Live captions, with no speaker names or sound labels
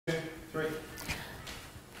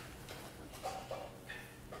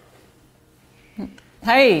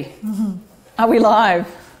Hey, are we live?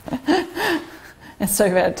 It's so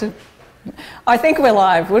bad to... I think we're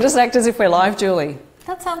live. We'll just act as if we're live, Julie.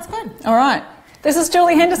 That sounds good. All right. This is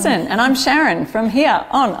Julie Henderson, and I'm Sharon from here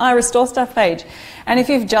on I Restore Stuff page. And if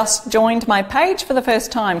you've just joined my page for the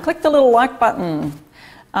first time, click the little like button.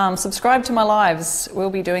 Subscribe to my lives. We'll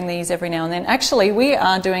be doing these every now and then. Actually, we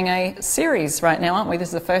are doing a series right now, aren't we? This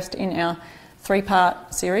is the first in our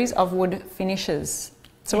 3-part series of wood finishes.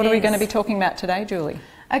 So what are we going to be talking about today, Julie?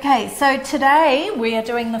 Okay, so today we are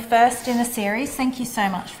doing the first in a series. Thank you so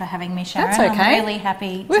much for having me, Sharon. That's okay. I'm really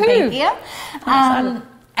happy to be here.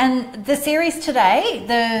 And the series today,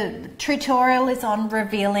 the tutorial is on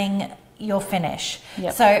revealing your finish.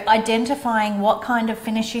 Yep. So identifying what kind of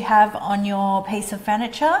finish you have on your piece of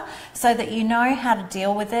furniture so that you know how to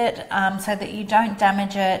deal with it, so that you don't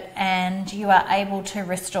damage it and you are able to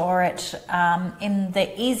restore it in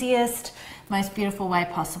the easiest, most beautiful way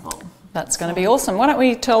possible. That's going to be awesome. Why don't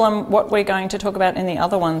we tell them what we're going to talk about in the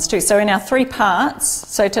other ones too. So in our 3 parts,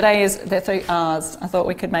 so today is the 3 R's. I thought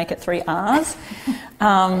we could make it 3 R's.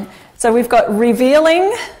 So we've got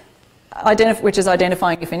revealing, which is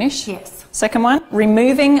identifying your finish. Yes. Second one,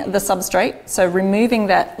 removing the substrate. So removing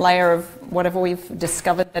that layer of whatever we've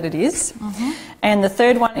discovered that it is. And the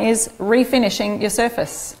third one is refinishing your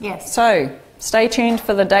surface. Yes. So stay tuned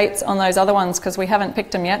for the dates on those other ones because we haven't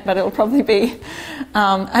picked them yet, but it'll probably be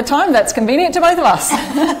a time that's convenient to both of us.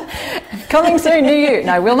 Coming soon to you.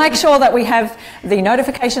 No, we'll make sure that we have the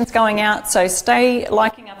notifications going out, so stay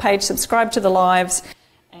liking our page, subscribe to the lives.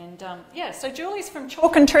 And yeah, so Julie's from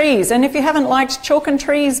Chalk and Trees, and if you haven't liked Chalk and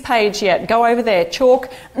Trees page yet, go over there. Chalk,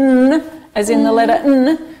 as in the letter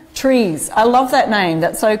N, trees. I love that name,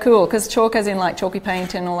 that's so cool, because chalk as in like chalky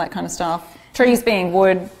paint and all that kind of stuff. Trees being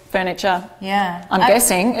wood, furniture. Yeah. I'm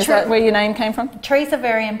guessing. Is that where your name came from? Trees are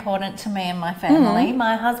very important to me and my family.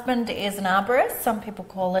 My husband is an arborist. Some people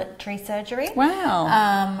call it tree surgery.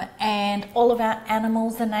 Wow. And all of our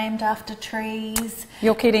animals are named after trees.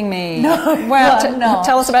 You're kidding me. No, Wow. I'm not.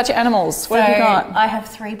 Tell us about your animals. What have you got? I have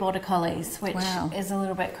 3 border collies, which is a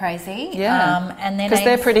little bit crazy. Yeah. And because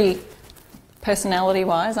they're pretty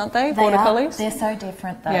personality-wise, aren't they? Border collies? They're so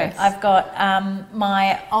different, though. Yes. I've got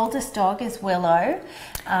my oldest dog is Willow.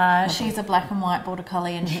 She's a black and white border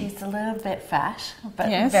collie, and she's a little bit fat,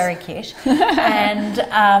 but very cute. And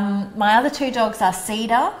my other 2 dogs are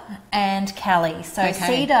Cedar and Callie. So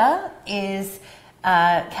Cedar is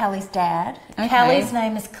Callie's dad. Callie's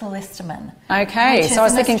name is Callistemon. Okay, so I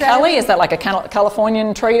was thinking Callie, is that like a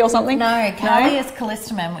Californian tree or something? No, Callie is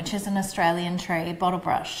Callistemon, which is an Australian tree, bottle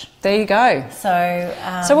brush. There you go. So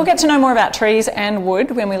we'll get to know more about trees and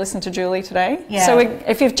wood when we listen to Julie today. Yeah. So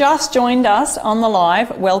if you've just joined us on the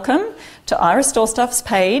live, welcome to I Restore Stuff's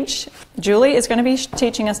page. Julie is going to be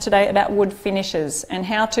teaching us today about wood finishes and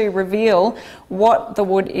how to reveal what the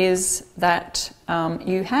wood is that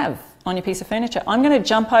you have on your piece of furniture. I'm going to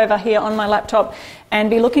jump over here on my laptop and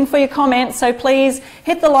be looking for your comments, so please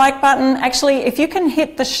hit the like button. Actually, if you can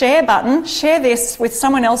hit the share button, share this with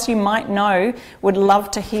someone else you might know would love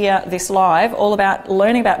to hear this live, all about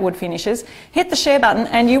learning about wood finishes. Hit the share button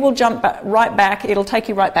and you will jump right back. It'll take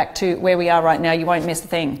you right back to where we are right now. You won't miss a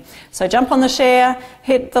thing. So jump on the share,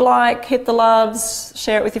 hit the like, hit the loves,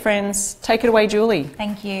 share it with your friends. Take it away, Julie.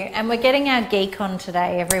 Thank you. And we're getting our geek on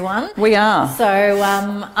today, everyone. We are. So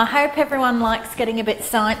I hope everyone likes getting a bit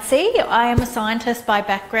sciencey. I am a scientist by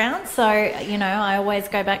background, so you know I always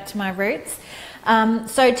go back to my roots.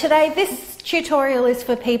 So today this tutorial is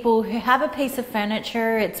for people who have a piece of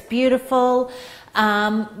furniture. It's beautiful,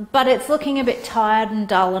 but it's looking a bit tired and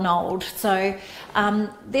dull and old. So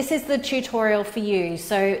this is the tutorial for you.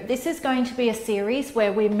 So this is going to be a series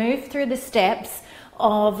where we move through the steps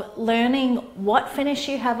of learning what finish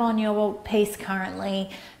you have on your piece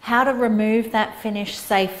currently, how to remove that finish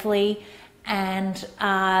safely, and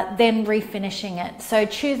then refinishing it. So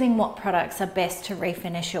choosing what products are best to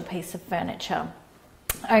refinish your piece of furniture.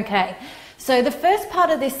 Okay, so the first part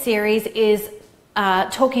of this series is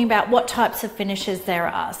talking about what types of finishes there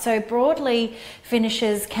are. So broadly,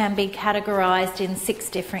 finishes can be categorized in 6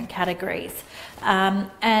 different categories.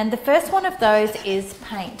 And the first one of those is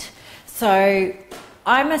paint. So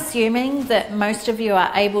I'm assuming that most of you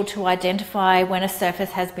are able to identify when a surface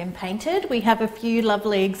has been painted. We have a few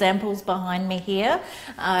lovely examples behind me here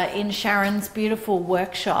in Sharon's beautiful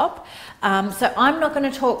workshop. So I'm not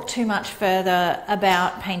going to talk too much further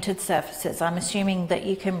about painted surfaces. I'm assuming that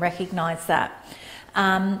you can recognise that.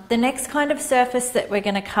 The next kind of surface that we're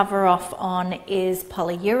going to cover off on is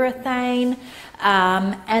polyurethane,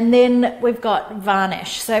 and then we've got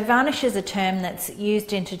varnish. So varnish is a term that's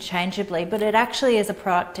used interchangeably, but it actually is a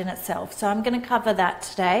product in itself. So I'm going to cover that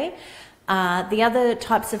today. The other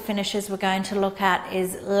types of finishes we're going to look at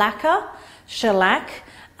is lacquer, shellac,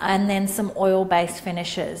 and then some oil-based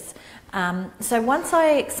finishes. So once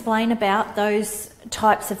I explain about those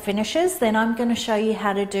types of finishes, then I'm going to show you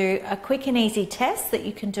how to do a quick and easy test that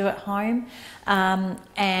you can do at home,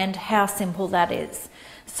 and how simple that is.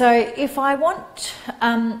 So if I want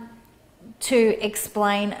to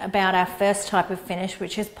explain about our first type of finish,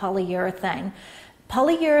 which is polyurethane.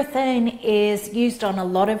 Polyurethane is used on a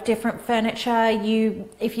lot of different furniture.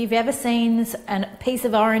 If you've ever seen a piece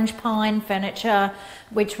of orange pine furniture,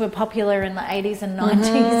 which were popular in the 80s and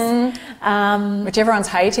 90s. Which everyone's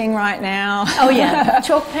hating right now. Oh yeah,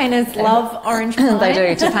 chalk painters love orange pine. They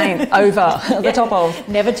do, to paint over the top of.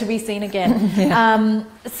 Never to be seen again.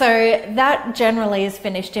 So that generally is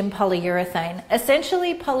finished in polyurethane.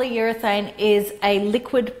 Essentially, polyurethane is a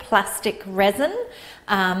liquid plastic resin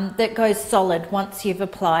that goes solid once you've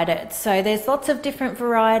applied it. So there's lots of different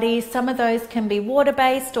varieties. Some of those can be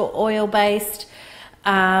water-based or oil-based,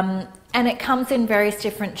 and it comes in various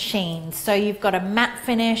different sheens. So you've got a matte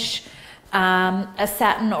finish, a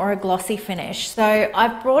satin or a glossy finish. So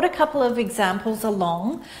I've brought a couple of examples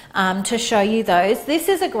along to show you those. This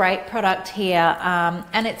is a great product here,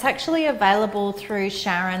 and it's actually available through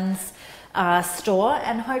Sharon's store,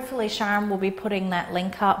 and hopefully Sharon will be putting that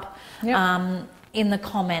link up. Yep. In the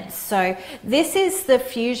comments. So this is the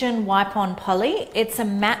Fusion Wipe On Poly. It's a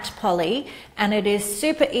matte poly and it is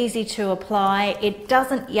super easy to apply. It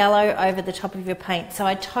doesn't yellow over the top of your paint, so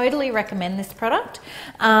I totally recommend this product.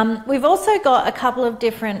 We've also got a couple of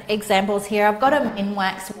different examples here. I've got a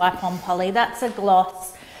Minwax Wipe On Poly. That's a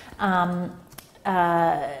gloss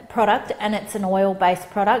product, and it's an oil-based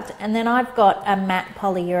product. And then I've got a matte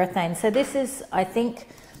polyurethane. So this is, I think,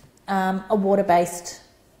 a water-based,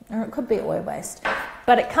 or it could be oil-based,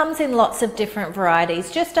 but it comes in lots of different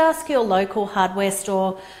varieties. Just ask your local hardware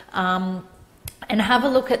store and have a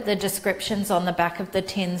look at the descriptions on the back of the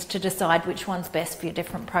tins to decide which one's best for your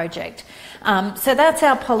different project. So that's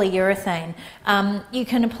our polyurethane. You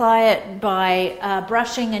can apply it by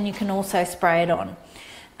brushing, and you can also spray it on.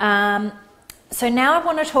 So now I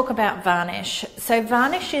want to talk about varnish. So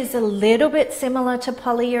varnish is a little bit similar to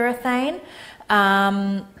polyurethane,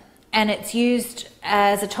 and it's used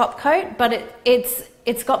as a top coat, but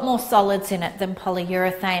it's got more solids in it than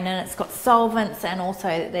polyurethane, and it's got solvents, and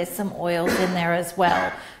also there's some oils in there as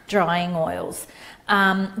well, drying oils.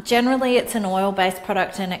 Generally it's an oil-based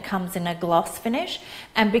product, and it comes in a gloss finish,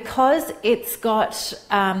 and because it's got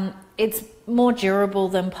it's more durable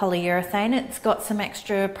than polyurethane, it's got some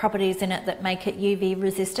extra properties in it that make it UV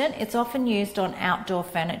resistant. It's often used on outdoor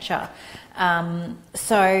furniture.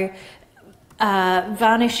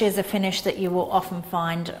 Varnish is a finish that you will often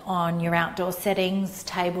find on your outdoor settings,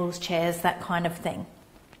 tables, chairs, that kind of thing.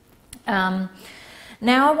 Now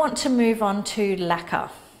I want to move on to lacquer.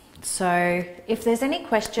 So if there's any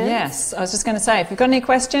questions... Yes, I was just going to say, if you've got any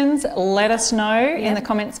questions, let us know in the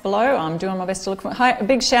comments below. I'm doing my best to look for... Hi, a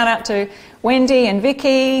big shout out to Wendy and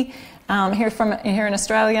Vicky. Here in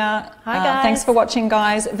Australia. Hi guys. Thanks for watching,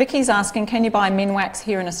 guys. Vicky's asking, can you buy Minwax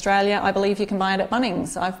here in Australia? I believe you can buy it at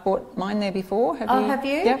Bunnings. I've bought mine there before. Have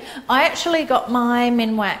you? Yep. I actually got my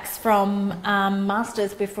Minwax from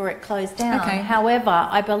Masters before it closed down. Okay. However,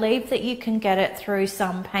 I believe that you can get it through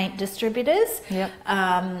some paint distributors. Yep.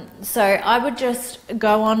 So I would just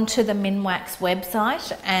go on to the Minwax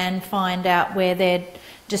website and find out where they're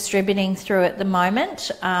distributing through at the moment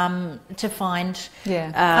to find...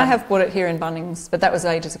 I have bought it here in Bunnings, but that was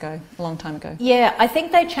ages ago, a long time ago. Yeah, I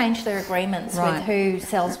think they changed their agreements with who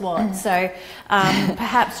sells what, so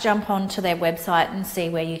perhaps jump onto their website and see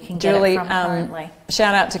where you can get it from currently.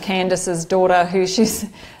 Shout out to Candace's daughter,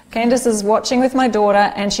 Candace is watching with my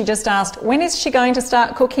daughter, and she just asked, when is she going to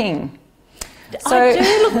start cooking? So, I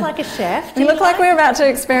do look like a chef. We look like we're about to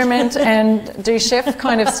experiment and do chef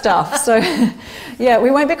kind of stuff. So, yeah, we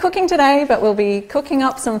won't be cooking today, but we'll be cooking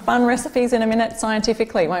up some fun recipes in a minute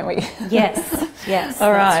scientifically, won't we? Yes,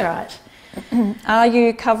 All right. That's right. Are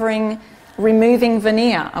you covering removing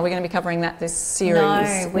veneer? Are we going to be covering that this series?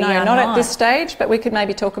 No, we are not at this stage, but we could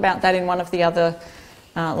maybe talk about that in one of the other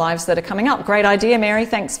lives that are coming up. Great idea, Mary.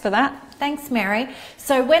 Thanks for that. Thanks, Mary.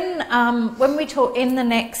 So when we talk in the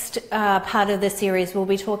next part of the series, we'll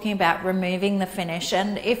be talking about removing the finish,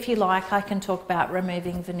 and if you like, I can talk about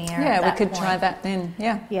removing veneer. Yeah, we could try that then.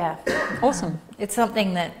 Yeah. Awesome. It's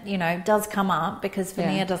something that does come up because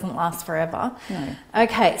veneer doesn't last forever. No.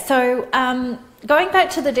 Okay, so going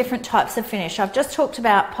back to the different types of finish, I've just talked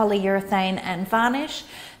about polyurethane and varnish.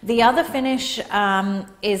 The other finish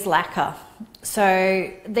is lacquer.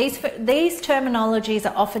 So these terminologies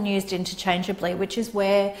are often used interchangeably, which is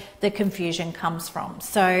where the confusion comes from.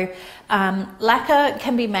 So lacquer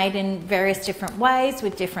can be made in various different ways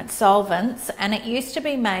with different solvents, and it used to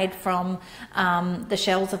be made from the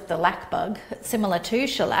shells of the lac bug, similar to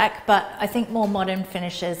shellac, but I think more modern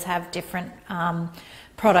finishes have different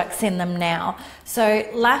products in them now. So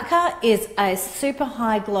lacquer is a super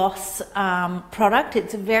high gloss product.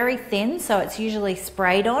 It's very thin, so it's usually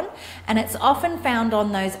sprayed on, and it's often found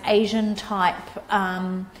on those Asian type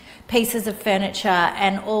pieces of furniture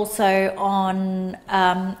and also on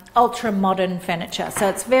ultra modern furniture. So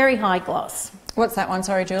it's very high gloss. What's that one?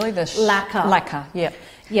 Sorry, Julie. The lacquer. Lacquer. Yep.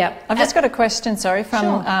 Yep. I've just got a question, sorry,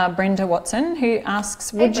 from Brenda Watson, who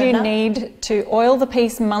asks, would you need to oil the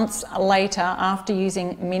piece months later after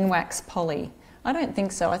using Minwax poly? I don't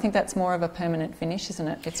think so. I think that's more of a permanent finish, isn't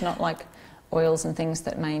it? It's not like oils and things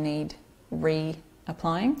that may need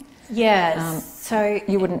reapplying. Yes. So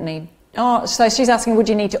you wouldn't need... Oh, so she's asking, would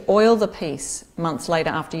you need to oil the piece months later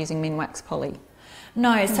after using Minwax poly?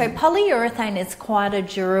 No, so polyurethane is quite a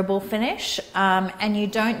durable finish, and you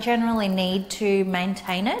don't generally need to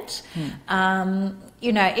maintain it.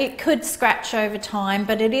 You know, it could scratch over time,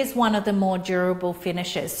 but it is one of the more durable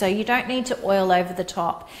finishes. So you don't need to oil over the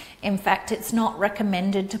top. In fact, it's not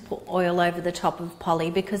recommended to put oil over the top of poly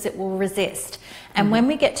because it will resist. And when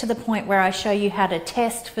we get to the point where I show you how to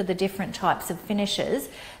test for the different types of finishes,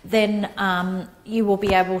 then you will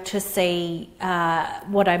be able to see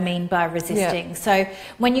what I mean by resisting. Yeah. So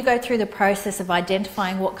when you go through the process of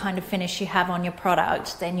identifying what kind of finish you have on your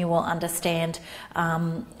product, then you will understand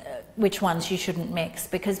which ones you shouldn't mix,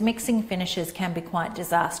 because mixing finishes can be quite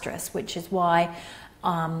disastrous, which is why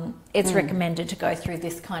it's recommended to go through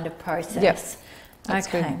this kind of process. Yes, that's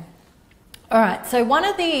okay. Good. All right, so one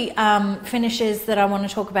of the finishes that I want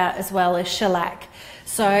to talk about as well is shellac.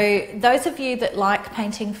 So those of you that like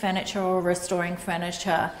painting furniture or restoring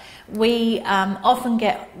furniture, we often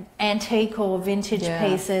get antique or vintage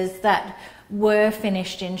pieces that were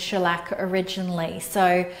finished in shellac originally.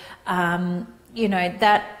 So, you know,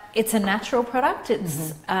 that it's a natural product.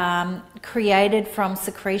 It's created from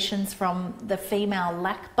secretions from the female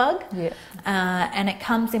lac bug, and it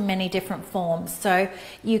comes in many different forms. So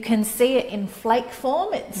you can see it in flake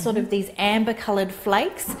form. It's sort of these amber coloured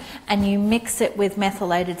flakes, and you mix it with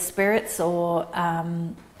methylated spirits or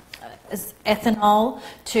ethanol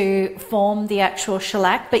to form the actual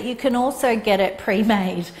shellac, but you can also get it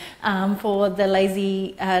pre-made for the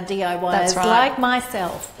lazy DIYers like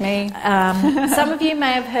myself. Me. Some of you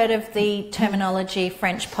may have heard of the terminology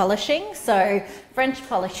French polishing. So French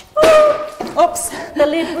polish. Oops, the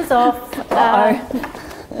lid was off.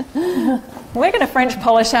 We're going to French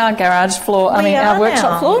polish our garage floor, our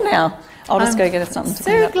workshop floor now. I'll just go get us something to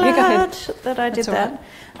clean up. So glad that I did that.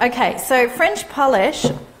 Right. Okay, so French polish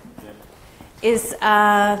is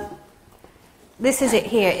this is it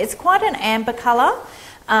here. It's quite an amber colour.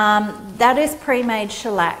 That is pre-made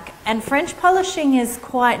shellac, and French polishing is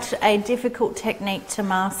quite a difficult technique to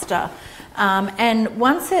master. And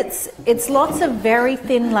once it's lots of very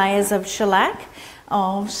thin layers of shellac.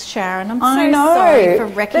 Oh, Sharon, I'm so sorry for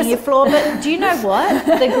wrecking your floor. But do you know what?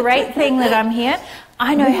 The great thing that I'm here,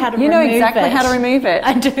 I know how to remove it. You know exactly how to remove it.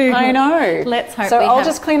 I do. I know. Let's hope so I'll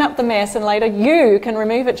just clean up the mess, and later you can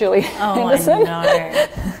remove it, Julie. Oh, Henderson. I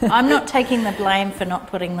know. I'm not taking the blame for not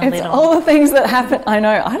putting the lid on. All the things that happen. I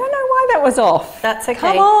know. I don't know why that was off. That's okay.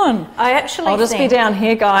 Come on. I'll just be down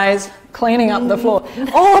here, guys, cleaning up the floor.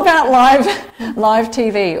 All about live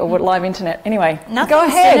TV or live internet. Anyway, go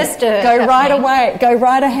ahead. Go right away. Go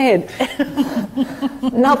right ahead.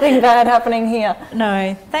 Nothing bad happening here.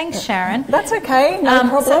 No, thanks, Sharon. That's okay. No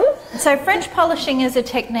problem. So French polishing is a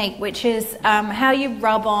technique which is how you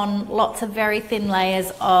rub on lots of very thin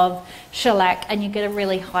layers of shellac and you get a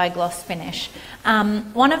really high gloss finish.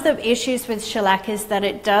 One of the issues with shellac is that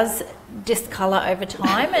it does discolour over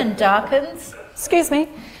time and darkens. Excuse me.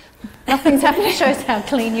 Nothing's happening. Shows how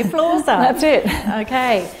clean your floors are. That's it.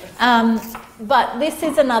 Okay. But this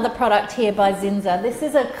is another product here by Zinza. This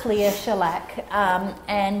is a clear shellac,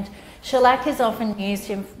 and shellac is often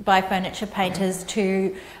used by furniture painters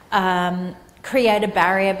to create a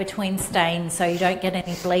barrier between stains so you don't get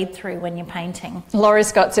any bleed through when you're painting. Laurie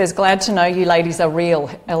Scott says, glad to know you ladies are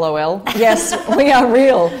real, LOL. Yes, we are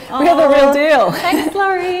real. We are the real deal. Thanks,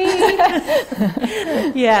 Laurie.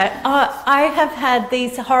 Yeah, I have had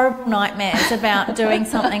these horrible nightmares about doing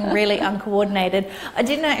something really uncoordinated. I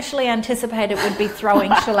didn't actually anticipate it would be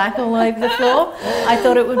throwing shellac all over the floor. I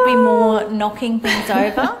thought it would be more knocking things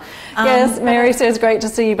over. Yes, Mary says, great to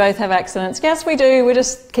see you both have accidents. Yes, we do. We're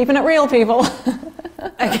just keeping it real, people.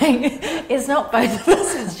 Okay, it's not both of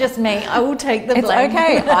us, it's just me. I will take the blame. It's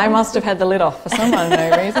okay. I must have had the lid off for some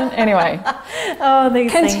unknown reason. Anyway. Oh,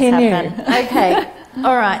 these Continue. things happen. Okay,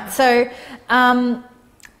 all right.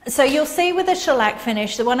 So you'll see with a shellac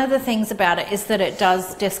finish that one of the things about it is that it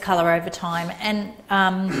does discolour over time, and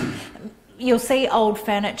you'll see old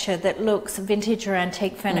furniture that looks, vintage or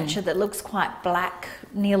antique furniture that looks quite black,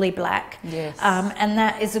 nearly black. Yes. And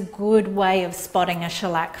that is a good way of spotting a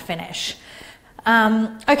shellac finish.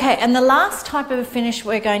 Okay, and the last type of finish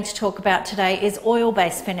we're going to talk about today is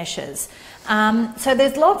oil-based finishes. So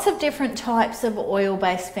there's lots of different types of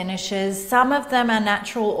oil-based finishes. Some of them are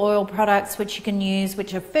natural oil products which you can use,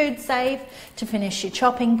 which are food safe to finish your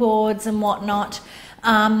chopping boards and whatnot.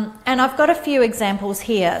 And I've got a few examples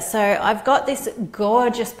here. So I've got this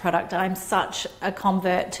gorgeous product. I'm such a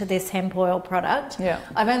convert to this hemp oil product. Yeah.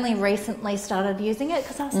 I've only recently started using it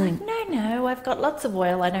because I was like, no, I've got lots of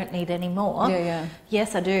oil. I don't need any more. Yeah.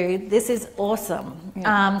 Yes, I do. This is awesome.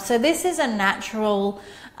 Yeah. So this is a natural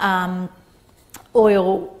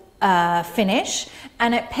oil finish,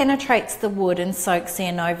 and it penetrates the wood and soaks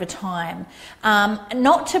in over time.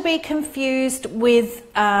 Not to be confused with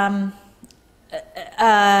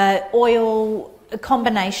oil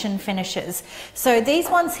combination finishes. So these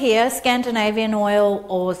ones here, Scandinavian oil,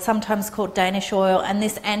 or sometimes called Danish oil, and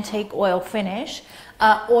this antique oil finish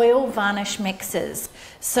are oil varnish mixes.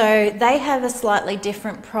 So they have a slightly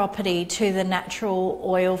different property to the natural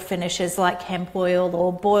oil finishes like hemp oil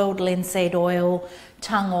or boiled linseed oil,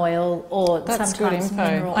 tongue oil, or That's sometimes good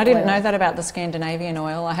info. mineral I didn't oil. know that about the Scandinavian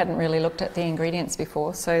oil. I hadn't really looked at the ingredients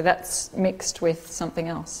before, so that's mixed with something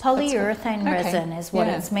else. Polyurethane That's good. resin is what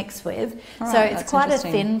Yeah. it's mixed with. All So right, it's that's quite a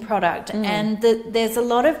interesting. thin product. And there's a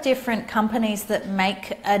lot of different companies that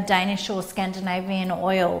make a Danish or Scandinavian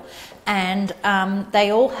oil, and they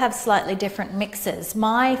all have slightly different mixes.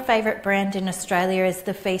 My favourite brand in Australia is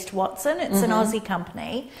the Feast Watson. It's an Aussie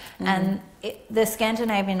company, and the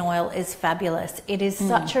Scandinavian oil is fabulous. It is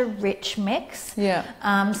such a rich mix. Yeah.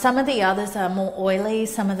 Some of the others are more oily,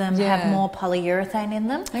 some of them have more polyurethane in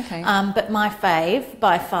them. Okay. But my fave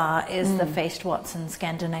by far is the Feast Watson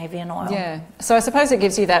Scandinavian oil. Yeah. So I suppose it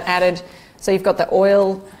gives you that added, so you've got the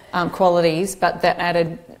oil qualities, but that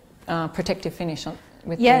added protective finish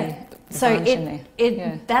with the So varnish in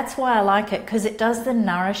there. that's why I like it, because it does the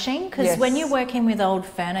nourishing. Because when Yes. you're working with old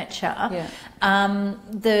furniture, Yeah.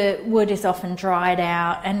 the wood is often dried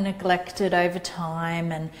out and neglected over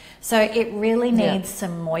time, and so it really needs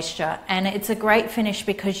some moisture. And it's a great finish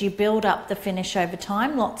because you build up the finish over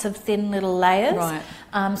time, lots of thin little layers.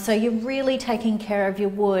 Right. So you're really taking care of your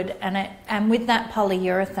wood, and with that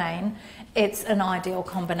polyurethane, it's an ideal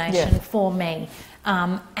combination for me.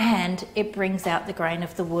 And it brings out the grain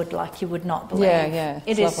of the wood like you would not believe. Yeah,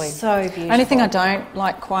 It it's is lovely. so beautiful. Only thing I don't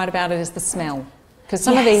like quite about it is the smell, because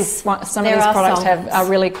some of Yes, these there are products solvents. are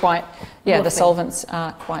really quite the Woofy. solvents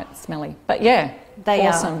are quite smelly. But They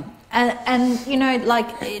awesome. are. And you know, like,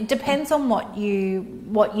 it depends on what you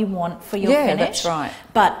want for your Yeah, finish. that's right.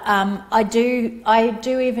 But I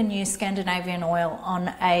do even use Scandinavian oil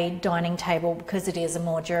on a dining table because it is a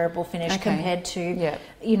more durable finish compared to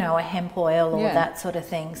you know, a hemp oil or that sort of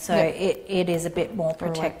thing. So it is a bit more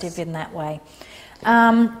protective in that way.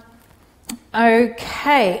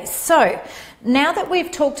 Okay, so now that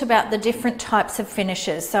we've talked about the different types of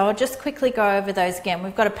finishes, so I'll just quickly go over those again.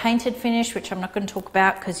 We've got a painted finish, which I'm not going to talk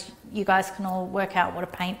about because you guys can all work out what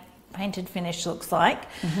a painted finish looks like.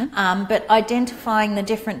 But identifying the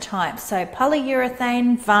different types, so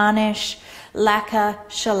polyurethane, varnish, lacquer,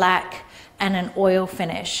 shellac, and an oil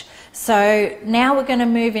finish. So now we're going to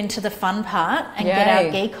move into the fun part and get our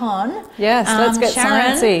geek on. Yes, let's get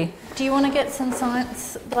Sharon, sciencey. do you want to get some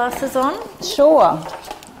science glasses on? Sure. All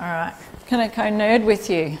right. Can I go nerd with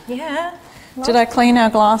you? Yeah. Did I clean our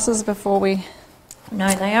glasses before we... No,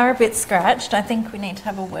 they are a bit scratched. I think we need to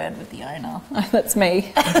have a word with the owner. That's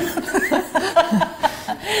me.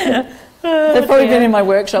 They've probably been in my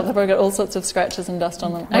workshop. They've probably got all sorts of scratches and dust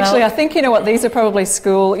on them. Actually, I think, you know what, these are probably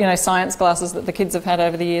school, you know, science glasses that the kids have had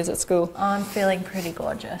over the years at school. I'm feeling pretty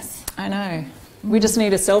gorgeous. I know. We just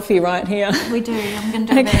need a selfie right here. We do. I'm going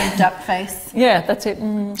to do a bit of duck face. Yeah, that's it.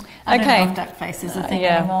 I don't know if duck face is a thing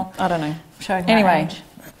anymore. I don't know. Showing my Anyway, age.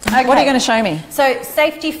 what are you going to show me? So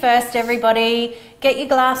safety first, everybody. Get your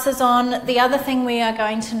glasses on. The other thing we are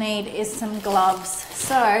going to need is some gloves.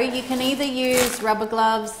 So you can either use rubber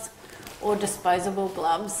gloves or disposable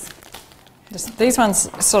gloves. These ones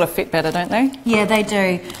sort of fit better, don't they? Yeah, they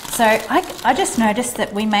do. So I just noticed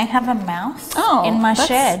that we may have a mouse in my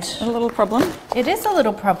shed. A little problem. It is a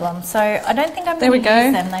little problem. So I don't think I'm There going we to go.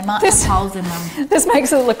 use them. They might have holes in them. This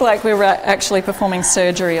makes it look like we were actually performing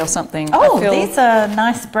surgery or something. Oh, these are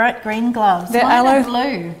nice bright green gloves. They're Mine are aloe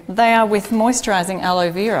blue. They are with moisturising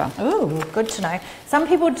aloe vera. Ooh, good to know. Some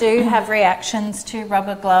people do have reactions to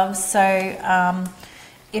rubber gloves, so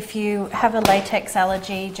if you have a latex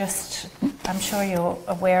allergy, I'm sure you're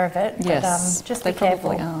aware of it. Yes, but, just they be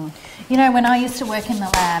careful. probably are. You know, when I used to work in the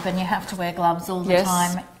lab and you have to wear gloves all the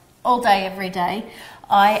time, all day, every day,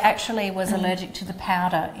 I actually was allergic to the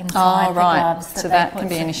powder inside the gloves. So that can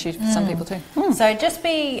be an issue for some people too. So just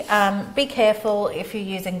be careful if you're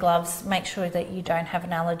using gloves. Make sure that you don't have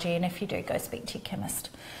an allergy, and if you do, go speak to your chemist.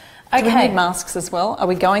 Okay. Do we need masks as well? Are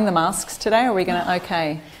we going the masks today, or are we going to?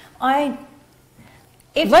 Okay.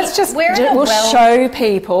 We'll show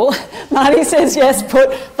people. Marty says yes, put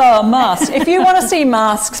the mask. If you want to see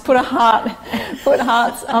masks, put a heart, put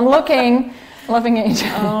hearts. I'm looking, loving it.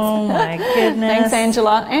 Oh my goodness. Thanks,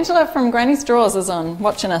 Angela. Angela from Granny's Drawers is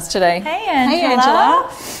watching us today. Hey, Angela. Hey, Angela.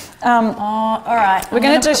 All right. We're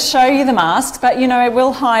going to just show you the masks, but you know, it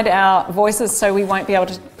will hide our voices, so we won't be able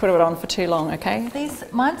to put it on for too long, okay?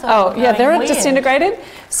 Mine's all yeah, they're weird. disintegrated.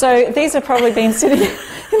 So these have probably been sitting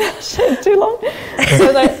in our shed too long.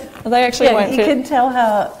 So they actually won't fit. You can tell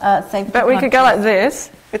how safe. But we could go like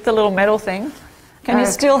this with the little metal thing. Can you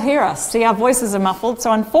still hear us? See, our voices are muffled,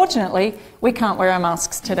 so unfortunately, we can't wear our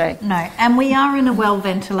masks today. No, and we are in a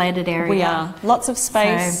well-ventilated area. We are. Lots of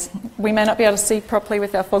space. We may not be able to see properly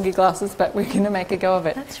with our foggy glasses, but we're going to make a go of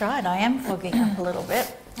it. That's right, I am fogging up a little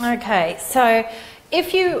bit. Okay, so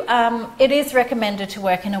if you, it is recommended to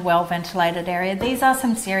work in a well-ventilated area. These are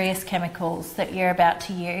some serious chemicals that you're about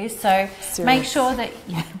to use, so make sure that,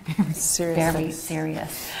 very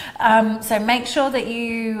serious. So make sure that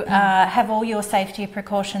you have all your safety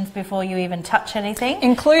precautions before you even touch anything.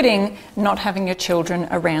 Including not having your children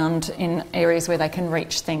around in areas where they can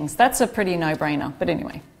reach things. That's a pretty no-brainer, but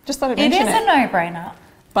anyway, just thought I'd mention it. It is a no-brainer.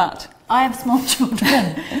 But I have small children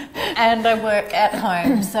and I work at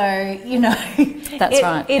home, so you know. That's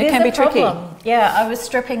right. It can be tricky. Yeah, I was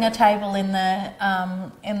stripping a table in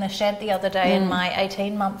the shed the other day, and my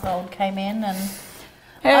 18-month-old came in, and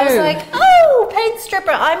I was like, "Oh, paint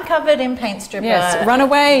stripper! I'm covered in paint stripper." Yes, run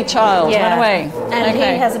away, child, run away. And he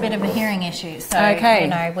has a bit of a hearing issue, so you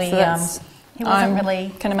know, he wasn't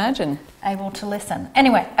really can imagine able to listen.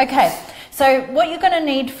 Anyway, okay. So what you're going to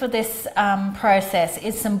need for this process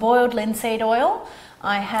is some boiled linseed oil.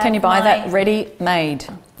 Can you buy that ready-made?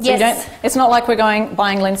 So yes. It's not like we're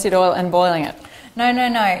buying linseed oil and boiling it.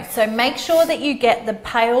 No. So make sure that you get the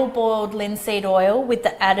pale boiled linseed oil with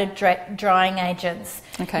the added drying agents.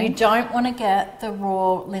 Okay. You don't want to get the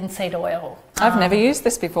raw linseed oil. I've never used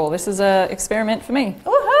this before. This is an experiment for me.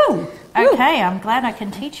 Woohoo! Okay, I'm glad I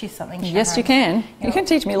can teach you something, Sharon. Yes, you can. You can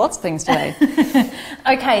teach me lots of things today.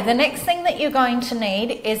 Okay, the next thing that you're going to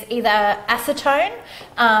need is either acetone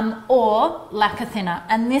or lacquer thinner.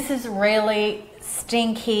 And this is really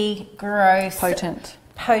stinky, gross, potent,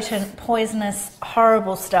 poisonous,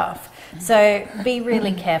 horrible stuff. So be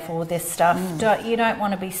really careful with this stuff. You don't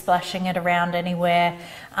want to be splashing it around anywhere.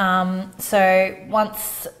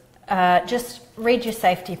 Just read your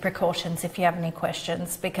safety precautions if you have any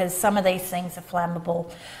questions, because some of these things are flammable.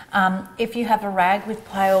 If you have a rag with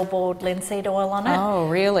pale boiled linseed oil on it, oh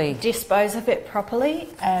really? Dispose of it properly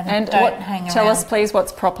and don't hang around. Tell us please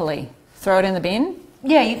what's properly. Throw it in the bin?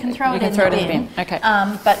 Yeah, you can throw it in the bin. Okay.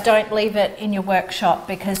 But don't leave it in your workshop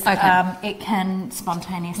because it can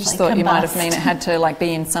spontaneously just thought combust. You might have mean it had to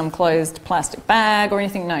be in some closed plastic bag or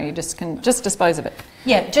anything. No, you just can dispose of it.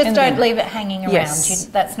 Yeah, just don't leave it hanging around. Yes.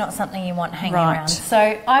 That's not something you want hanging around.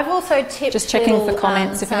 So I've also tipped just checking for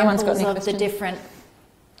comments if anyone's got any of the different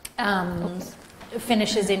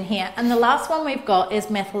finishes in here. And the last one we've got is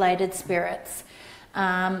methylated spirits.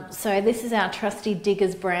 So this is our trusty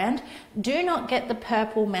Diggers brand. Do not get the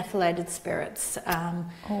purple methylated spirits.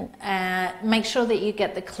 Make sure that you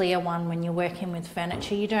get the clear one when you're working with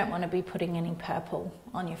furniture. You don't want to be putting any purple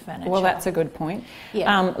on your furniture. Well, that's a good point.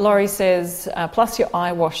 Yeah. Laurie says, plus your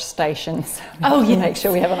eye wash stations. Oh, yeah. Make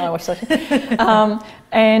sure we have an eye wash station.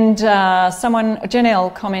 Someone,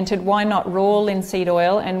 Janelle, commented, why not raw linseed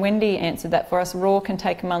oil? And Wendy answered that for us. Raw can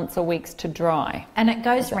take months or weeks to dry. And it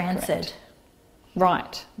goes rancid. Correct?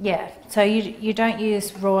 Right. Yeah, so you don't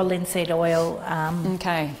use raw linseed oil.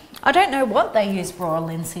 Okay. I don't know what they use raw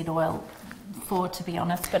linseed oil for, to be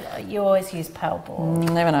honest, but you always use pale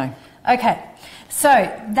boiled. Never know. Okay,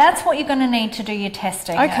 so that's what you're going to need to do your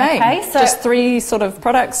testing. Okay, so just 3 sort of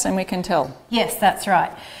products and we can tell. Yes, that's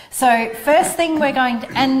right. So first thing we're going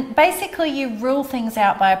to, and basically you rule things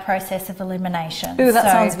out by a process of elimination. Ooh, that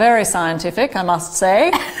sounds very scientific, I must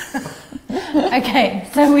say. Okay,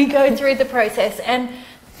 so we go through the process, and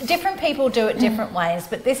different people do it different ways,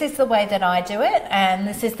 but this is the way that I do it, and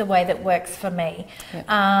this is the way that works for me.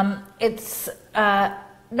 Yep. It's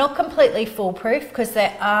not completely foolproof because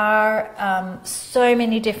there are so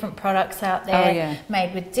many different products out there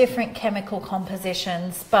made with different chemical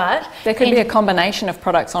compositions, but there could be a combination of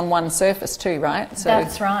products on one surface too, right? So,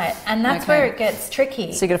 that's right, and that's where it gets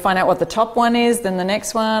tricky. So you've got to find out what the top one is, then the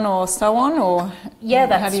next one, or so on, or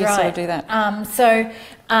how do you sort of do that?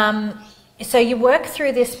 So you work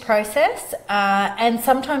through this process, and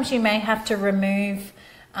sometimes you may have to remove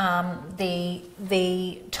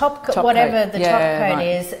the top whatever coat. The top coat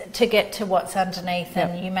is to get to what's underneath,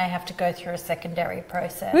 and you may have to go through a secondary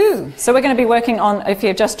process. Woo. So we're going to be working on, if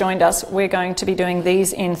you've just joined us, we're going to be doing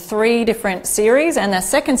these in 3 different series, and the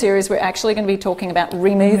second series we're actually going to be talking about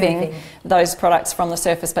removing those products from the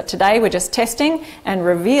surface. But today we're just testing and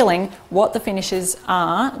revealing what the finishes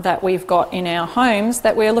are that we've got in our homes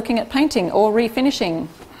that we're looking at painting or refinishing.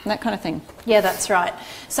 That kind of thing. Yeah, that's right.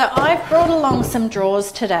 So I've brought along some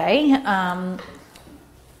drawers today.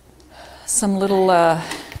 Some little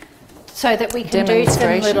so that we can do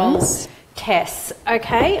some little tests.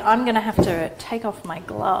 Okay, I'm going to have to take off my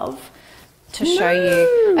glove to show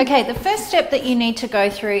you. Okay, the first step that you need to go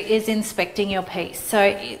through is inspecting your piece.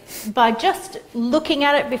 So by just looking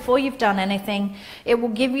at it before you've done anything, it will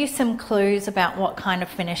give you some clues about what kind of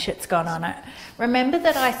finish it's got on it. Remember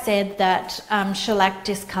that I said that shellac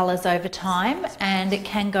discolours over time and it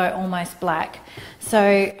can go almost black.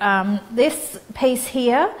 So this piece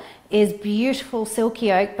here is beautiful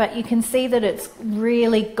silky oak, but you can see that it's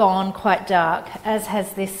really gone quite dark, as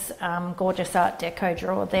has this gorgeous Art Deco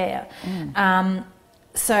drawer there.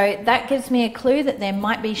 So that gives me a clue that there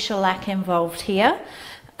might be shellac involved here,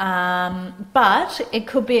 but it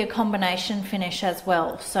could be a combination finish as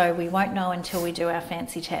well, so we won't know until we do our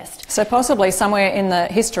fancy test. So possibly somewhere in the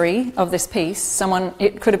history of this piece,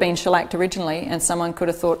 it could have been shellacked originally, and someone could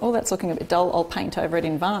have thought, oh, that's looking a bit dull, I'll paint over it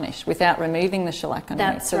in varnish, without removing the shellac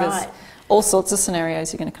underneath. That's so right. There's all sorts of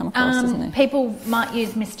scenarios you're going to come across, isn't there? People might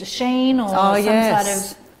use Mr. Sheen or some sort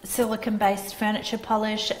of silicone-based furniture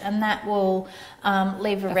polish, and that will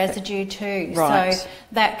leave a residue too. Right. So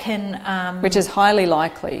that can... which is highly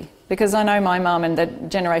likely, because I know my mum and the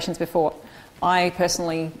generations before, I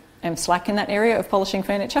personally am slack in that area of polishing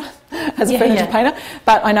furniture as a furniture painter,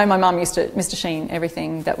 but I know my mum used to Mr. Sheen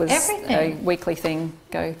everything that was a weekly thing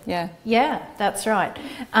Yeah, that's right.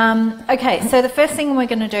 Okay, so the first thing we're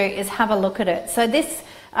going to do is have a look at it. So this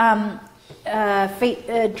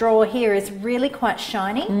drawer here is really quite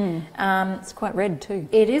shiny. It's quite red too.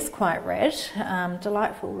 It is quite red,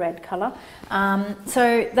 delightful red colour.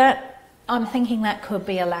 So that, I'm thinking that could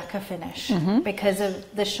be a lacquer finish because of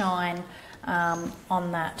the shine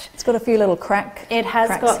on that. It's got a few little cracks. It has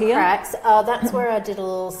got cracks. Oh, that's where I did a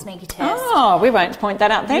little sneaky test. Oh, we won't point that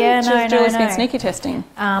out then. Yeah, Julie's been sneaky testing.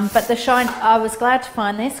 But the shine, I was glad to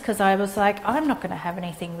find this because I was like, I'm not going to have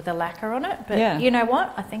anything with a lacquer on it, but you know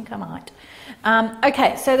what? I think I might.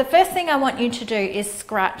 Okay, so the first thing I want you to do is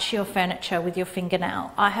scratch your furniture with your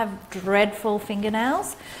fingernail. I have dreadful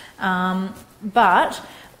fingernails, but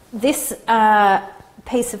this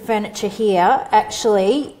piece of furniture here,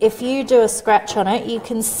 actually, if you do a scratch on it, you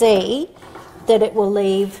can see that it will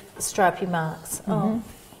leave stripy marks. Do you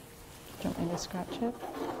want me to scratch it?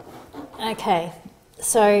 Okay,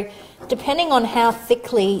 so depending on how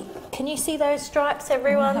thickly, can you see those stripes,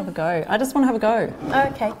 everyone? Have a go. I just want to have a go.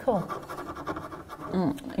 Okay, cool.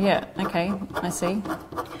 Yeah, okay, I see.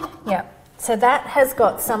 Yeah, so that has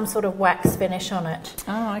got some sort of wax finish on it.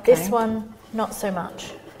 Oh, okay. This one, not so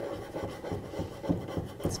much.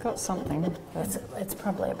 It's got something. It's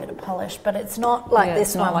probably a bit of polish, but it's not like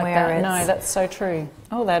this one like where it's... No, that's so true.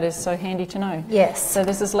 Oh, that is so handy to know. Yes. So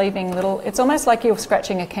this is leaving little... It's almost like you're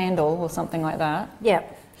scratching a candle or something like that. Yeah.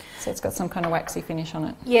 So it's got some kind of waxy finish on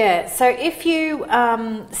it. Yeah, so if you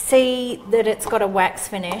see that it's got a wax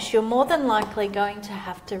finish, you're more than likely going to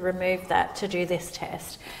have to remove that to do this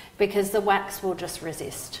test because the wax will just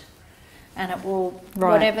resist and it will...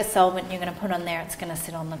 Whatever solvent you're going to put on there, it's going to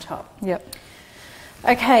sit on the top. Yep.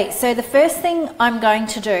 Okay, so the first thing I'm going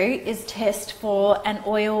to do is test for an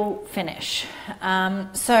oil finish.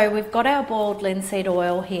 So we've got our boiled linseed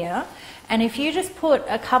oil here, and if you just put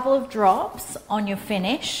a couple of drops on your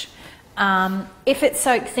finish, if it's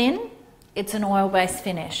soaked thin, it's an oil-based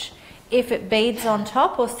finish. if it beads on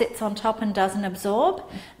top or sits on top and doesn't absorb,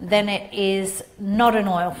 then it is not an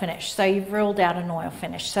oil finish. So you've ruled out an oil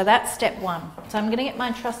finish. So that's step one. So I'm going to get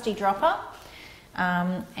my trusty dropper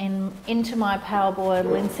and into my Powerboy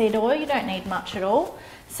linseed oil. You don't need much at all.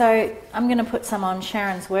 So I'm going to put some on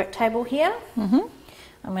Sharon's work table here.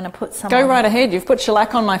 I'm going to put some Go on. right ahead. You've put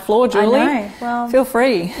shellac on my floor, Julie. I know. Well, feel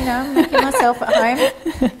free. You know, I'm making myself at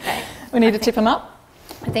home. Okay. We need to tip them up.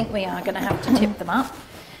 I think we are going to have to tip them up.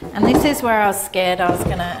 And this is where I was scared I was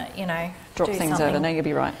going to, you know, Drop do things over. No, you'll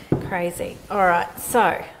be right. crazy. All right,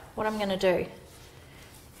 so what I'm going to do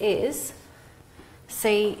is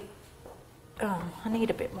see... Oh, I need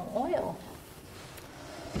a bit more oil.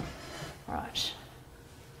 Right.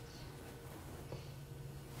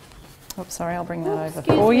 Oops, sorry, I'll bring that over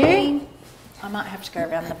Excuse for you. me. I might have to go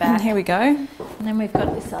around the back. And here we go. And then we've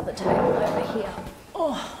got this other table over here.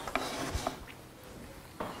 Oh.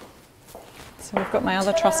 So we've got my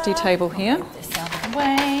other trusty table here. Move this out of the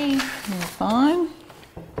way. Fine.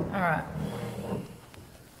 All right.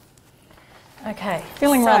 Okay.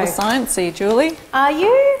 Feeling so- rather sciencey, Julie. Are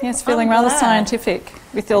you? Yes, feeling I'm rather glad. scientific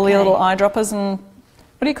with all the Okay. little eyedroppers and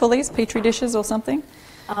what do you call these? Petri dishes or something?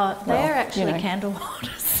 They're actually you know. candle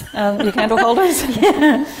holders. Your candle holders?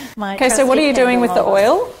 My Okay, so what are trusty you doing candle with the holders.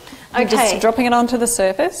 oil? You're Okay. just dropping it onto the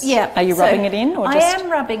surface? Yeah. Are you so rubbing it in or just... I am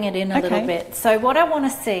rubbing it in a little Okay. bit. So what I want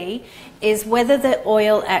to see is whether the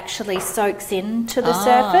oil actually soaks into the I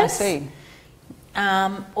surface, see.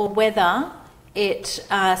 or whether it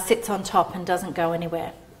sits on top and doesn't go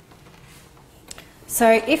anywhere. So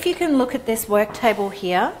if you can look at this work table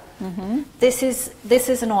here, this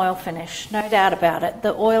is an oil finish, no doubt about it.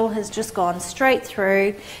 The oil has just gone straight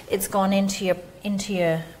through. It's gone into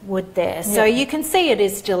your wood there. So Yeah. you can see it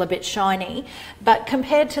is still a bit shiny, but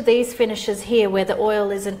compared to these finishes here where the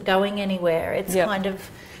oil isn't going anywhere, it's Yeah. kind of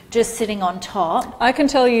just sitting on top. I can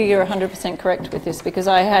tell you you're 100% correct with this because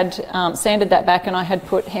I had sanded that back and I had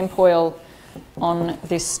put hemp oil on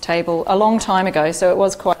this table a long time ago, so it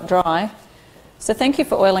was quite dry. So thank you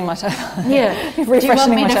for oiling my table. Yeah. Do you want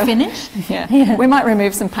Refreshing me my to table. finish? Yeah. We might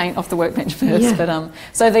remove some paint off the workbench first. Yeah. But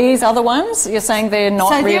so these other ones, you're saying they're not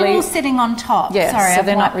So really... they're all sitting on top. Yeah, Sorry, so I've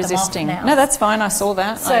they're not wiped them off resisting. now. No, that's fine. I saw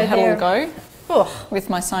that. So I had all they're- go Oh, with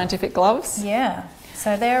my scientific gloves. yeah.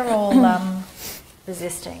 So they're all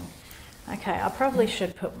resisting. Okay, I probably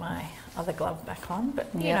should put my other glove back on, but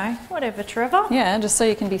you Yeah. know, whatever, Trevor. Yeah, just so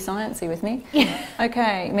you can be sciencey with me. Yeah.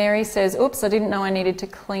 Okay, Mary says, oops, I didn't know I needed to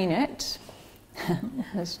clean it. I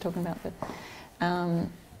was talking about that.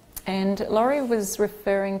 And Laurie was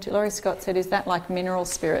referring to, Laurie Scott said, is that like mineral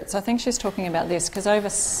spirits? I think she's talking about this because over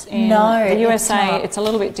in No, the it's USA not. it's a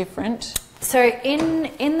little bit different. So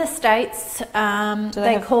in the States, they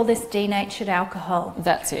they have- call this denatured alcohol.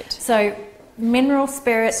 That's it. So mineral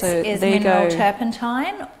spirits So is there you mineral go.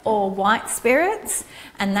 turpentine or white spirits,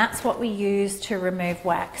 and that's what we use to remove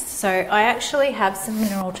wax. So I actually have some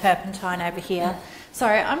mineral turpentine over here.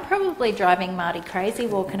 Sorry, I'm probably driving Marty crazy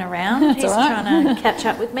walking around. That's He's all right. trying to catch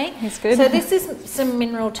up with me. He's good. So this is some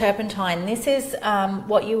mineral turpentine. This is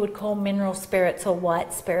what you would call mineral spirits or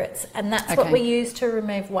white spirits, and that's what Okay. we use to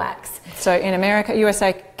remove wax. So in America,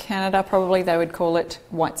 USA, Canada, probably they would call it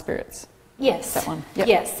white spirits. Yes. That one, yep.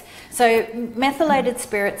 Yes. So methylated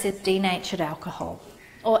spirits is denatured alcohol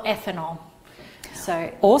or ethanol. So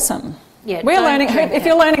Awesome. Yeah, We're don't learning. drink If it.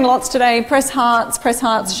 you're learning lots today, press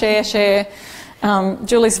hearts, share.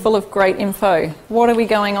 Julie's full of great info. What are we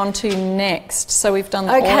going on to next? So we've done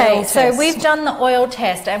the oil okay, so test. we've done the oil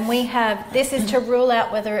test, and we have this is to rule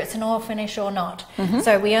out whether it's an oil finish or not.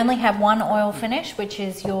 So we only have one oil finish, which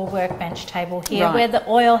is your workbench table here, Right. where the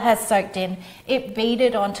oil has soaked in. It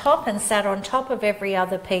beaded on top and sat on top of every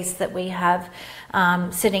other piece that we have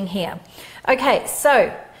sitting here. Okay,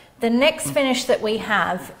 so the next finish that we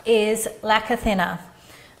have is lacquer thinner.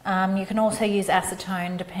 You can also use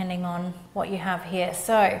acetone depending on what you have here.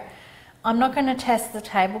 So I'm not going to test the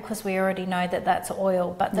table because we already know that that's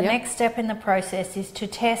oil, but the Yep. next step in the process is to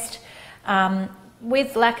test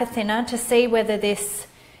with lacquer thinner to see whether this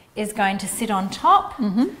is going to sit on top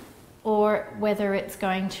or whether it's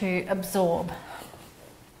going to absorb.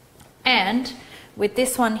 And with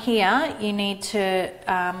this one here, you need to,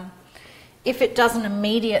 if it doesn't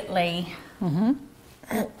immediately, I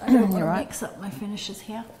don't want You're to right. mix up my finishes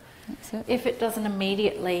here. That's it. If it doesn't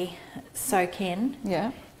immediately soak in,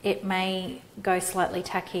 Yeah. it may go slightly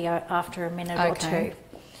tacky after a minute or Okay.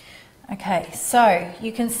 two. Okay, so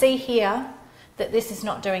you can see here that this is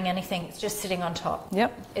not doing anything. It's just sitting on top.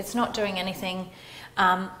 Yep. It's not doing anything.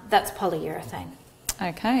 That's polyurethane.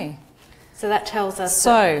 Okay. So that tells us.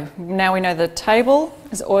 So now we know the table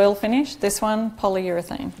is oil finish. This one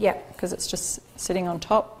polyurethane. Yeah. Because it's just sitting on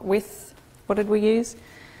top with, what did we use?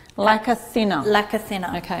 Lacquer thinner. Lacquer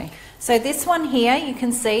thinner. Okay. So this one here, you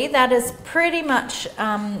can see that is pretty much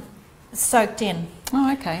soaked in.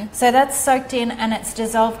 Oh, okay. So that's soaked in and it's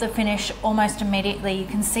dissolved the finish almost immediately. You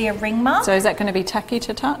can see a ring mark. So is that going to be tacky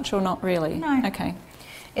to touch or not really? No. Okay.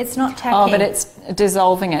 It's not tacky. Oh, but it's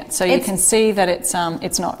dissolving it. So you can see that it's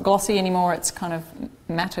not glossy anymore. It's kind of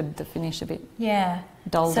matted the finish a bit. Yeah.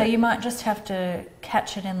 Dulled so it. you might just have to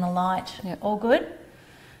catch it in the light. Yep. All good?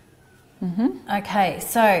 Okay,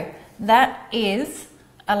 so that is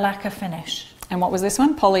a lacquer finish. And what was this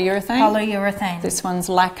one? Polyurethane? Polyurethane. This one's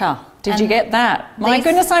lacquer. Did And you get that? My these-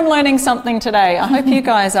 goodness, I'm learning something today. I hope you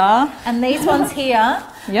guys are. And these ones here,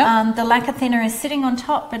 Yep. the lacquer thinner is sitting on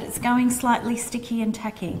top, but it's going slightly sticky and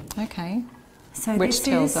tacky. Okay. So Which this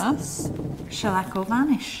tells is us? shellac or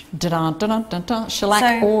varnish. Da-da-da-da-da-da.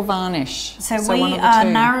 Shellac So- or varnish. So one we of the are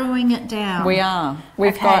two. narrowing it down. We are.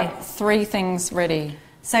 We've Okay. got 3 things ready.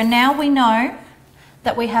 So now we know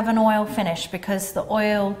that we have an oil finish because the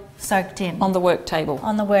oil soaked in On the work table.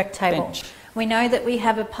 on the work table. Bench. We know that we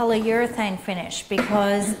have a polyurethane finish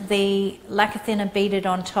because the lacquer thinner beaded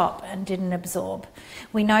on top and didn't absorb.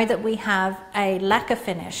 We know that we have a lacquer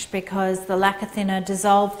finish because the lacquer thinner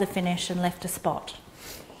dissolved the finish and left a spot.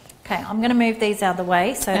 Okay, I'm going to move these out of the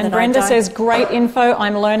way so And that Brenda I don't... says, great info.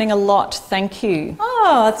 I'm learning a lot. Thank you.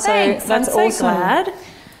 Oh, thanks. that's I'm so awesome. glad.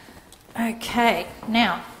 Okay,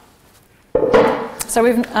 now... So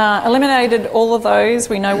we've eliminated all of those.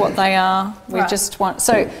 We know what they are. We Right. just want...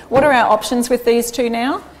 So what are our options with these two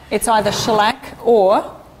now? It's either shellac or...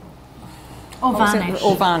 Or what was it? varnish.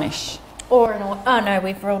 Or varnish. Or an oil... Oh, no,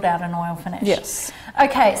 we've ruled out an oil finish. Yes.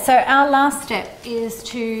 Okay, so our last step is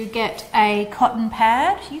to get a cotton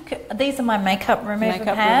pad. These are my makeup remover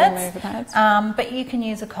Makeup pads. remover pads. But you can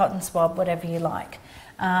use a cotton swab, whatever you like.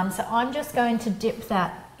 So I'm just going to dip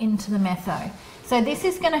that into the metho. So this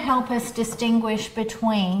is going to help us distinguish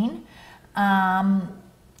between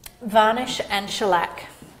varnish and shellac.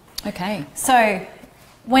 Okay. So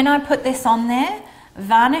when I put this on there,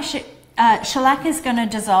 varnish, shellac is going to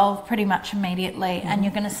dissolve pretty much immediately and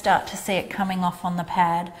you're going to start to see it coming off on the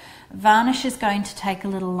pad. Varnish is going to take a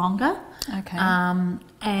little longer Okay.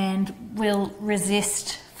 and will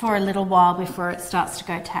resist for a little while before it starts to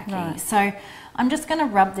go tacky. Right. So I'm just going to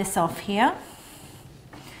rub this off here.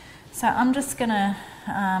 So I'm just going to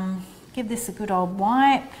give this a good old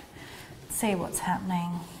wipe, see what's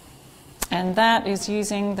happening. And that is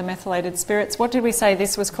using the methylated spirits. What did we say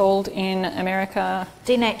this was called in America?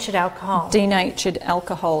 Denatured alcohol. Denatured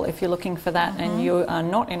alcohol, if you're looking for that and you are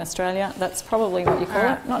not in Australia. That's probably what you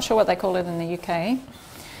call it. Not sure what they call it in the UK.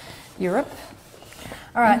 Europe.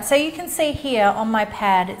 All right, so you can see here on my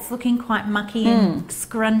pad, it's looking quite mucky and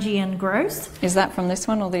scrungy and gross. Is that from this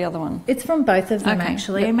one or the other one? It's from both of them, Okay,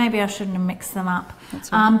 actually. yep. Maybe I shouldn't have mixed them up.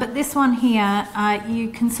 That's right. But this one here, you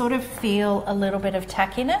can sort of feel a little bit of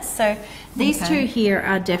tackiness. So these Okay. two here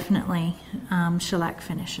are definitely shellac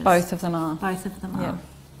finishes. Both of them are. Both of them Yep.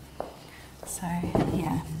 are. So,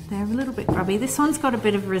 yeah, they're a little bit grubby. This one's got a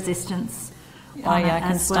bit of resistance. Oh on yeah, it I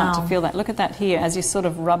can as start well. to feel that. Look at that here. As you're sort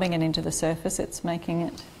of rubbing it into the surface, it's making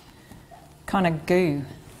it kind of goo.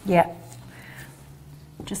 Yeah.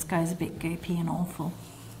 Just goes a bit goopy and awful.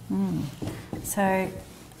 So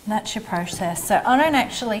that's your process. So I don't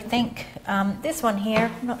actually think, this one here,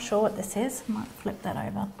 I'm not sure what this is. I might flip that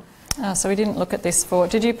over. So we didn't look at this for...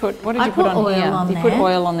 Did you put... What did I you put put on oil here? on You put there.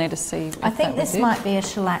 oil on there to see if I think that was this it. might be a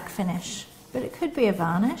shellac finish, but it could be a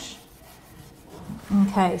varnish.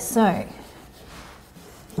 Okay, so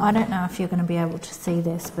I don't know if you're going to be able to see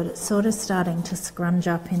this, but it's sort of starting to scrunch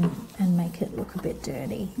up and make it look a bit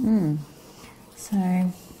dirty.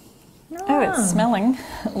 So, Oh, it's smelling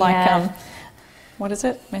like... Yeah. what is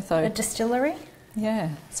it? a Metho. distillery. Yeah,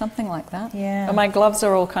 something like that. Yeah. And my gloves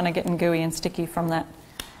are all kind of getting gooey and sticky from that.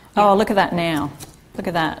 Oh, look at that now. Look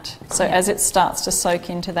at that. So Yeah. as it starts to soak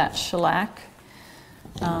into that shellac,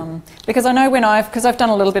 because I know because I've done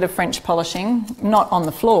a little bit of French polishing, not on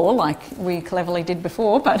the floor like we cleverly did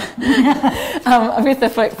before, but with the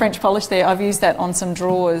French polish there, I've used that on some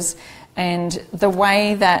drawers, and the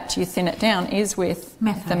way that you thin it down is with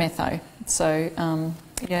Metho. the metho. So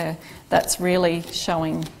yeah, that's really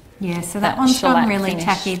showing. Yeah, so That that one's gone shellac really finish.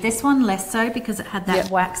 tacky. This one less so because it had that Yep.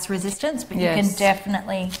 wax resistance, but you Yes. can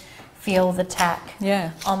definitely feel the tack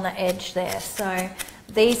Yeah. on the edge there. So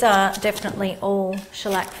these are definitely all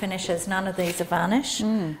shellac finishes. None of these are varnish.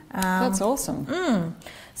 That's awesome.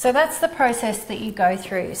 So that's the process that you go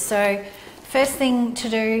through. So first thing to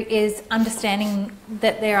do is understanding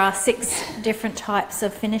that there are 6 different types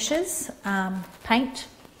of finishes. Paint,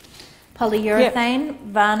 polyurethane,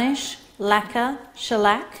 varnish, lacquer,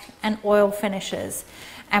 shellac and oil finishes.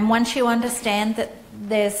 And once you understand that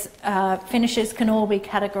there's finishes can all be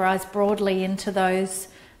categorised broadly into those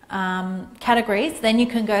categories, then you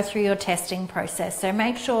can go through your testing process. So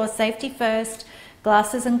make sure safety first,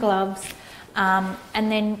 glasses and gloves,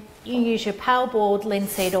 and then you use your pale board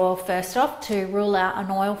linseed oil first off to rule out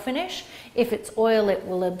an oil finish. If it's oil, it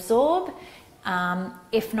will absorb.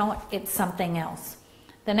 If not, it's something else.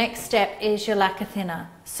 The next step is your lacquer thinner.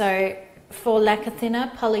 So for lacquer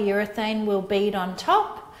thinner, polyurethane will bead on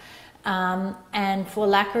top, and for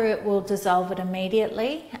lacquer it will dissolve it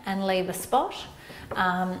immediately and leave a spot.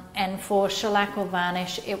 And for shellac or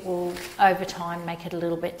varnish, it will over time make it a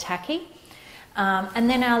little bit tacky. And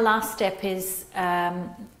then our last step is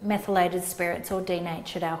methylated spirits or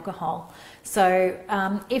denatured alcohol. So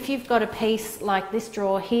if you've got a piece like this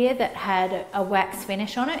drawer here that had a wax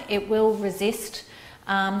finish on it, it will resist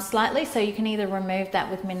slightly, so you can either remove that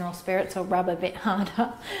with mineral spirits or rub a bit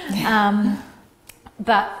harder.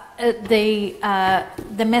 But the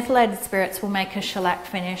methylated spirits will make a shellac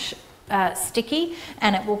finish sticky,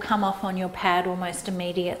 and it will come off on your pad almost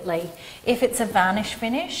immediately. If it's a varnish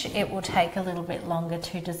finish, it will take a little bit longer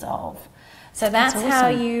to dissolve. So that's awesome. how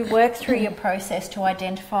you work through your process to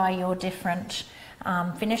identify your different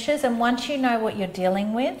finishes, and once you know what you're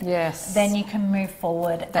dealing with, yes, then you can move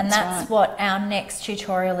forward. And that's what our next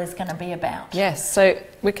tutorial is going to be about. Yes, so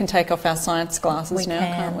we can take off our science glasses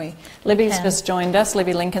can't we? Libby's just joined us,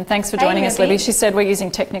 Libby Lincoln. Thanks for joining us, Libby. She said we're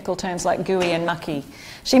using technical terms like gooey and mucky.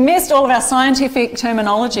 She missed all of our scientific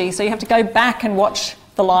terminology, so you have to go back and watch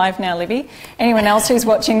the live now, Libby. Anyone else who's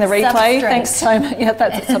watching the replay, thanks so much. Yeah,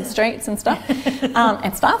 that's substrates and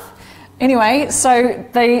stuff. Anyway, so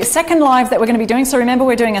the second live that we're going to be doing, so remember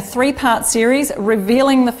we're doing a 3-part series.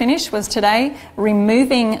 Revealing the finish was today,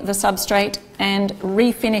 removing the substrate and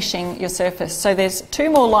refinishing your surface. So there's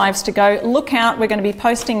 2 more lives to go. Look out, we're going to be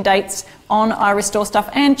posting dates on I Restore Stuff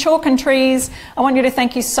and Chalk and Trees. I want you to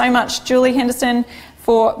thank you so much, Julie Henderson,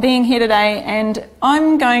 for being here today, and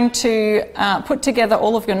I'm going to put together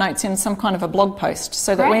all of your notes in some kind of a blog post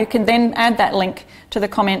so that we can then add that link to the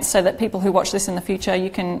comments so that people who watch this in the future, you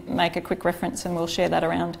can make a quick reference and we'll share that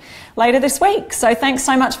around later this week. So thanks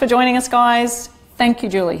so much for joining us, guys. Thank you,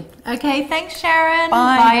 Julie. Okay, thanks, Sharon.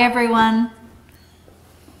 Bye. Bye, everyone.